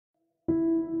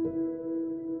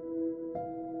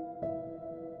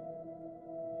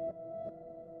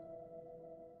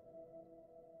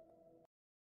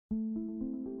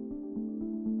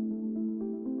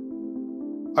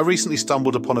I recently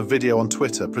stumbled upon a video on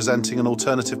Twitter presenting an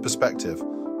alternative perspective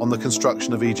on the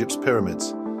construction of Egypt's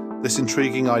pyramids. This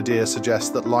intriguing idea suggests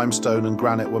that limestone and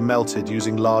granite were melted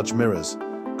using large mirrors,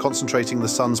 concentrating the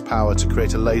sun's power to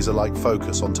create a laser-like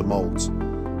focus onto molds.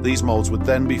 These molds would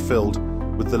then be filled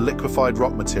with the liquefied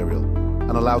rock material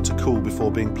and allowed to cool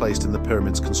before being placed in the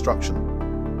pyramid's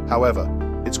construction. However,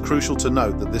 it's crucial to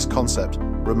note that this concept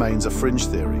remains a fringe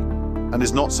theory and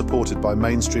is not supported by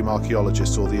mainstream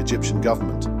archaeologists or the Egyptian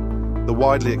government. The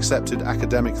widely accepted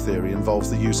academic theory involves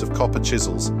the use of copper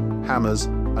chisels, hammers,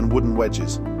 and wooden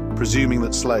wedges, presuming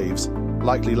that slaves,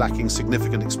 likely lacking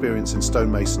significant experience in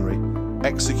stonemasonry,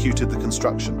 executed the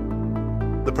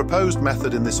construction. The proposed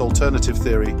method in this alternative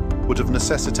theory would have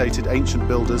necessitated ancient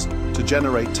builders to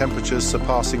generate temperatures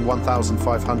surpassing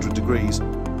 1,500 degrees,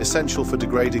 essential for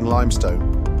degrading limestone,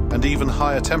 and even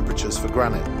higher temperatures for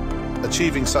granite.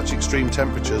 Achieving such extreme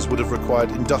temperatures would have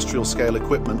required industrial-scale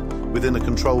equipment within a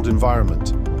controlled environment,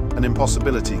 an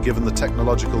impossibility given the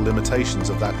technological limitations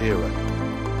of that era.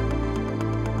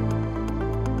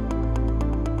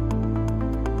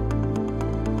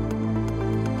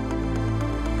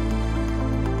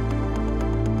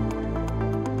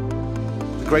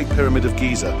 The Great Pyramid of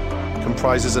Giza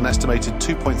comprises an estimated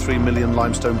 2.3 million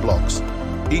limestone blocks.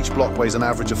 Each block weighs an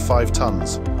average of 5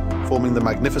 tons, forming the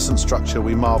magnificent structure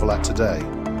we marvel at today.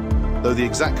 Though the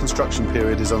exact construction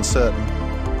period is uncertain,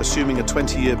 assuming a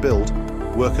 20-year build,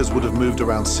 workers would have moved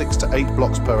around 6 to 8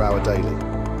 blocks per hour daily.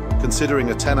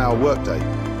 Considering a 10-hour workday,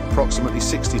 approximately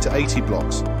 60 to 80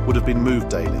 blocks would have been moved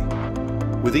daily.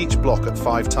 With each block at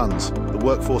 5 tons, the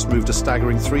workforce moved a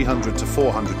staggering 300 to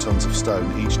 400 tons of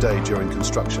stone each day during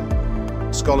construction.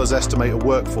 Scholars estimate a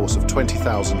workforce of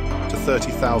 20,000 to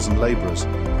 30,000 laborers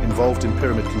involved in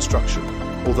pyramid construction,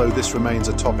 although this remains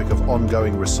a topic of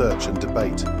ongoing research and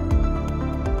debate.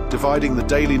 Dividing the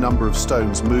daily number of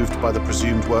stones moved by the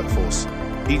presumed workforce,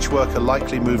 each worker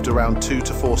likely moved around 2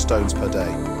 to 4 stones per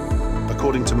day.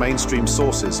 According to mainstream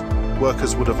sources,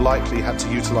 workers would have likely had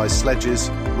to utilize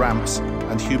sledges, ramps,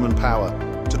 and human power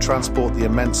to transport the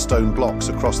immense stone blocks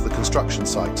across the construction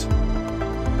site.